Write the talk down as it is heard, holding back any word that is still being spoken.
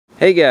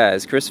Hey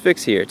guys, Chris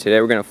Fix here.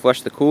 Today we're going to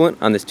flush the coolant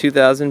on this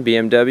 2000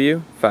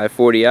 BMW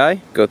 540i.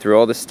 Go through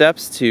all the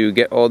steps to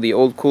get all the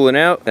old coolant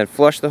out, then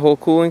flush the whole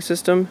cooling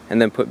system,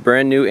 and then put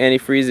brand new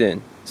antifreeze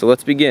in. So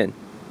let's begin.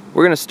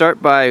 We're going to start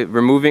by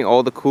removing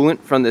all the coolant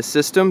from this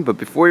system, but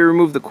before you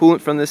remove the coolant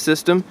from this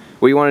system,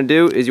 what you want to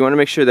do is you want to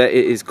make sure that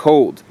it is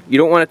cold. You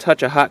don't want to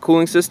touch a hot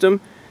cooling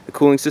system. The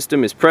cooling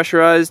system is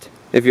pressurized.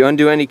 If you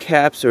undo any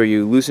caps or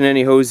you loosen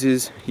any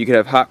hoses, you could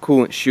have hot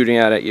coolant shooting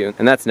out at you,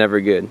 and that's never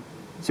good.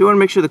 So you want to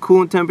make sure the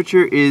coolant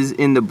temperature is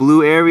in the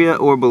blue area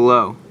or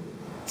below.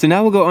 So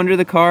now we'll go under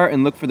the car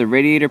and look for the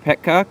radiator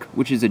petcock,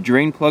 which is a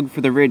drain plug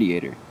for the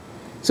radiator.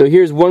 So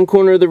here's one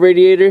corner of the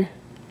radiator,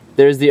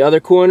 there's the other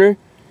corner.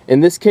 In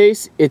this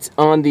case, it's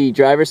on the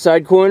driver's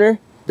side corner.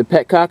 The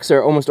petcocks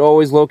are almost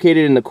always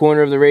located in the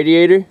corner of the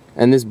radiator,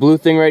 and this blue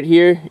thing right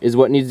here is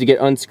what needs to get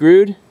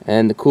unscrewed,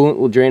 and the coolant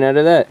will drain out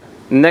of that.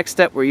 Next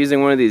step, we're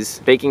using one of these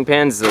baking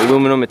pans. It's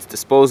aluminum, it's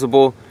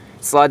disposable.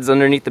 Slides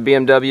underneath the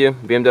BMW.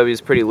 BMW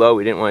is pretty low,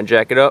 we didn't want to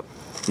jack it up.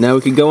 Now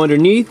we can go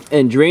underneath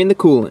and drain the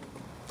coolant.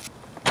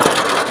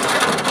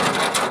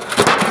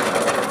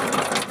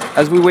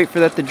 As we wait for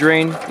that to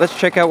drain, let's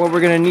check out what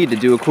we're going to need to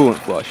do a coolant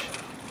flush.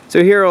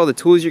 So here are all the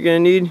tools you're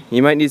going to need.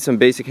 You might need some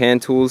basic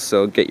hand tools,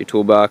 so get your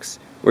toolbox.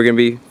 We're going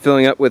to be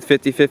filling up with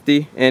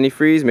 50/50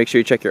 antifreeze. Make sure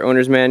you check your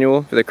owner's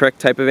manual for the correct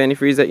type of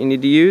antifreeze that you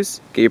need to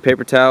use. Get your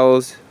paper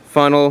towels,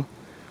 funnel.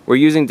 We're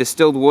using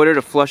distilled water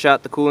to flush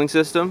out the cooling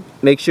system.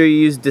 Make sure you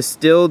use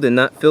distilled and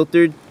not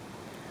filtered.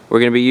 We're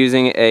going to be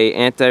using a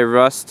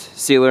anti-rust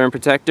sealer and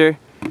protector.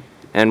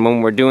 And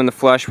when we're doing the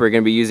flush, we're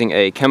going to be using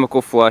a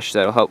chemical flush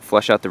that'll help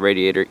flush out the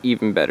radiator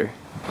even better.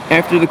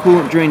 After the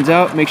coolant drains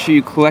out, make sure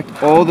you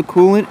collect all the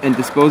coolant and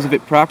dispose of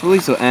it properly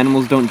so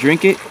animals don't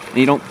drink it and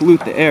you don't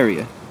pollute the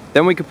area.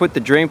 Then we could put the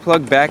drain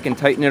plug back and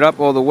tighten it up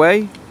all the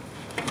way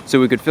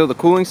so we could fill the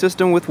cooling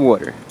system with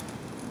water.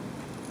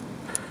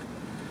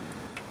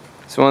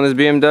 So on this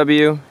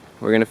BMW,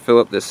 we're going to fill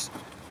up this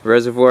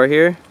reservoir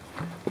here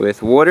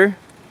with water.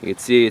 You can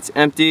see it's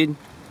emptied.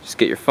 Just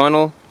get your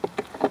funnel.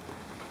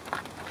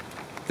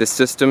 This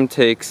system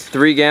takes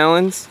 3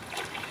 gallons.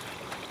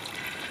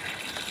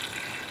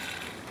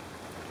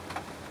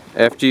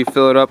 After you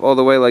fill it up all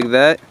the way like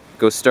that,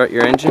 go start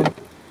your engine.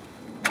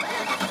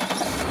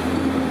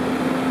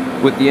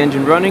 With the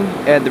engine running,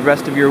 add the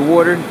rest of your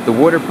water. The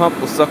water pump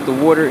will suck the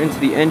water into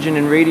the engine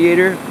and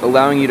radiator,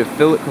 allowing you to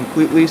fill it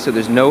completely so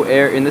there's no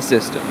air in the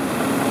system.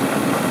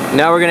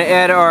 Now we're going to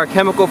add our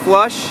chemical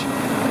flush.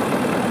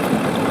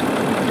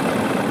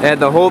 Add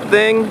the whole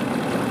thing.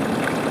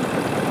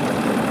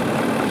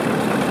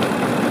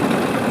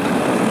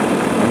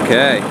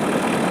 Okay,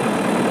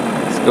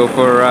 let's go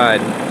for a ride.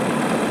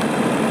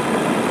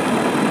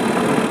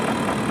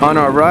 On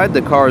our ride,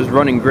 the car is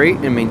running great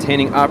and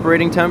maintaining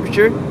operating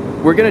temperature.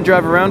 We're going to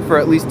drive around for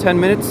at least 10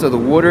 minutes so the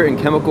water and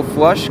chemical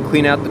flush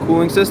clean out the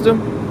cooling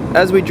system.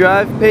 As we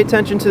drive, pay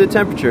attention to the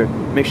temperature.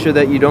 Make sure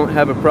that you don't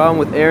have a problem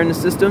with air in the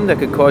system that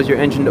could cause your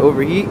engine to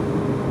overheat.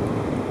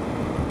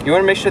 You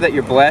want to make sure that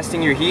you're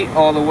blasting your heat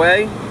all the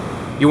way.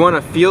 You want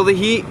to feel the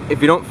heat.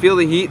 If you don't feel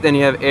the heat, then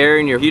you have air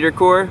in your heater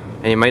core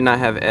and you might not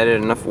have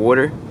added enough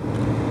water.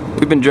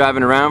 We've been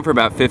driving around for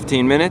about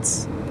 15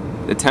 minutes.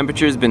 The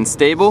temperature's been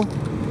stable.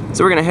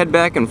 So we're going to head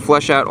back and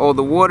flush out all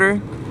the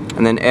water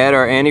and then add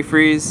our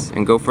antifreeze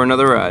and go for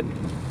another ride.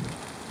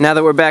 Now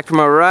that we're back from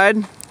our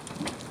ride,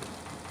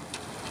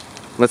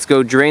 let's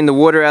go drain the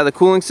water out of the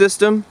cooling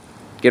system,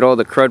 get all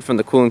the crud from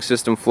the cooling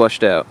system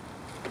flushed out.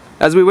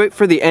 As we wait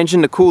for the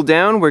engine to cool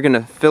down, we're going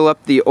to fill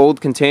up the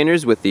old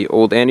containers with the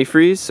old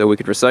antifreeze so we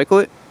could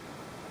recycle it.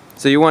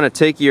 So you want to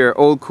take your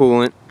old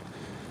coolant,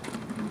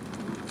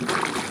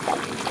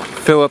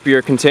 fill up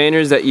your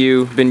containers that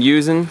you've been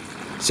using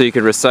so you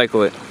could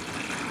recycle it.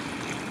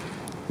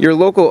 Your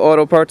local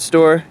auto parts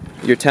store,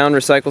 your town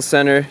recycle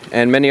center,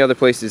 and many other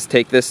places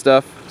take this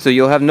stuff, so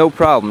you'll have no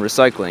problem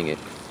recycling it.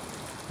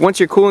 Once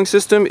your cooling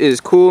system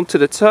is cooled to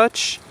the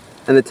touch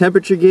and the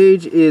temperature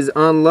gauge is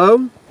on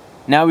low,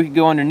 now we can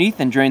go underneath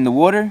and drain the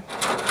water.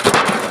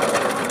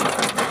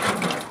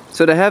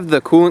 So to have the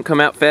coolant come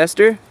out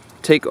faster,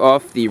 take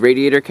off the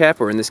radiator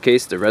cap, or in this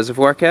case the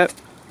reservoir cap,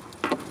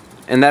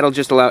 and that'll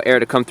just allow air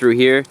to come through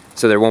here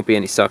so there won't be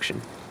any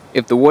suction.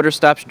 If the water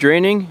stops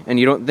draining and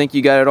you don't think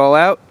you got it all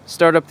out,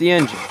 start up the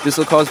engine. This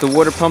will cause the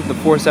water pump to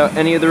force out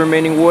any of the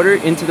remaining water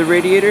into the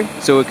radiator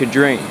so it could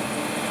drain.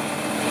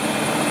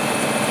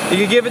 You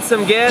can give it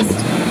some gas.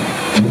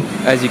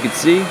 As you can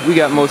see, we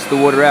got most of the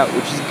water out,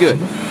 which is good.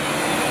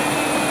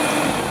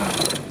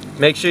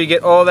 Make sure you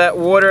get all that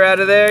water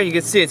out of there. You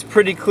can see it's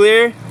pretty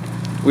clear.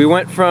 We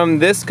went from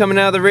this coming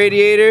out of the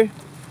radiator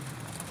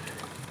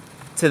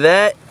to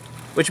that,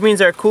 which means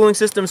our cooling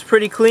system's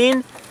pretty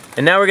clean.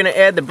 And now we're going to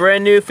add the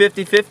brand new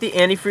 50/50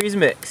 antifreeze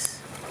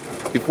mix.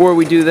 Before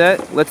we do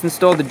that, let's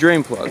install the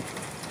drain plug.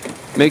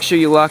 Make sure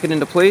you lock it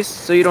into place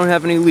so you don't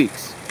have any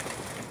leaks.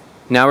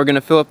 Now we're going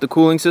to fill up the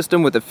cooling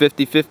system with the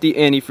 50/50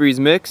 antifreeze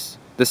mix.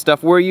 The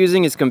stuff we're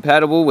using is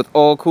compatible with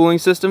all cooling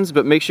systems,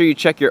 but make sure you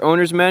check your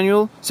owner's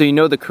manual so you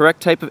know the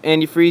correct type of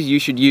antifreeze you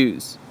should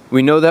use.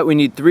 We know that we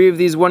need 3 of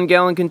these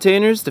 1-gallon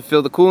containers to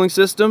fill the cooling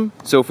system.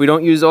 So if we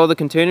don't use all the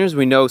containers,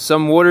 we know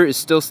some water is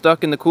still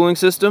stuck in the cooling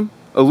system.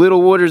 A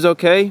little water is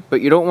okay,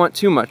 but you don't want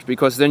too much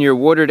because then your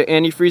water to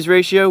antifreeze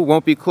ratio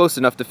won't be close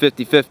enough to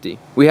 50-50.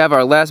 We have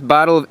our last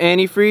bottle of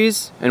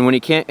antifreeze, and when you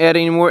can't add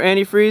any more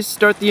antifreeze,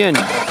 start the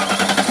engine.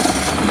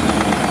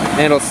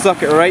 And it'll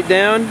suck it right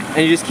down, and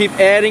you just keep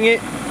adding it.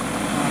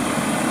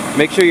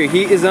 Make sure your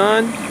heat is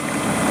on.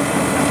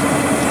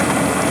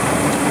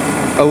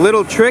 A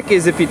little trick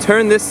is if you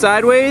turn this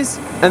sideways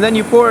and then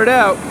you pour it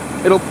out,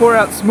 it'll pour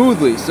out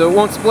smoothly so it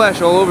won't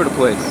splash all over the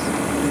place.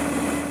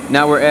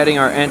 Now we're adding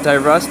our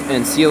anti-rust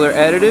and sealer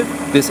additive.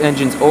 This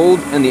engine's old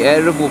and the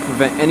additive will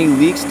prevent any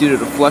leaks due to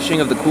the flushing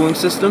of the cooling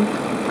system.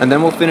 And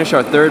then we'll finish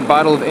our 3rd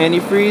bottle of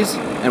antifreeze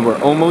and we're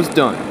almost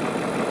done.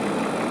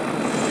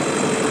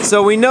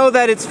 So we know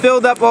that it's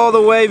filled up all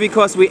the way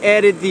because we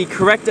added the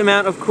correct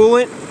amount of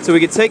coolant. So we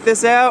could take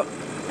this out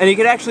and you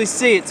can actually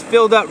see it's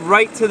filled up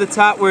right to the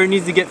top where it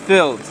needs to get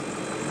filled.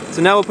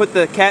 So now we'll put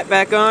the cap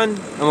back on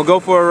and we'll go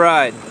for a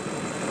ride.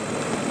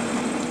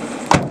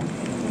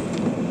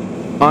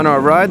 On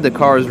our ride, the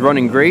car is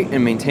running great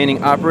and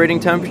maintaining operating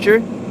temperature.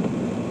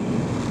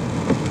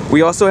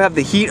 We also have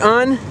the heat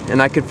on,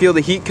 and I can feel the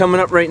heat coming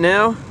up right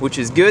now, which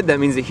is good. That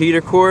means the heater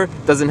core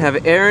doesn't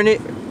have air in it.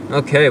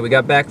 Okay, we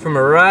got back from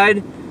a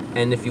ride,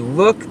 and if you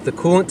look, the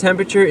coolant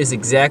temperature is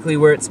exactly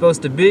where it's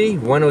supposed to be,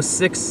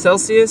 106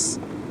 Celsius.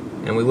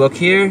 And we look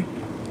here,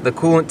 the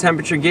coolant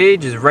temperature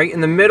gauge is right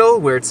in the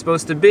middle where it's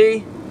supposed to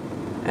be,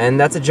 and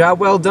that's a job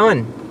well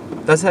done.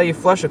 That's how you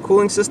flush a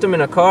cooling system in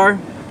a car.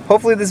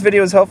 Hopefully this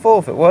video was helpful.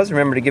 If it was,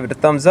 remember to give it a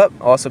thumbs up.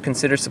 Also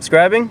consider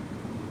subscribing.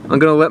 I'm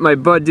gonna let my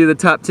bud do the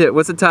top tip.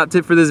 What's the top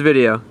tip for this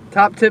video?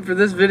 Top tip for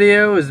this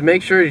video is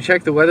make sure you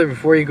check the weather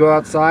before you go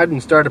outside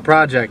and start a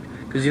project,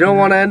 because you don't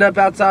want to end up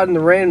outside in the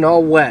rain and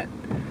all wet.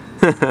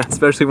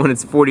 Especially when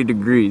it's 40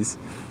 degrees.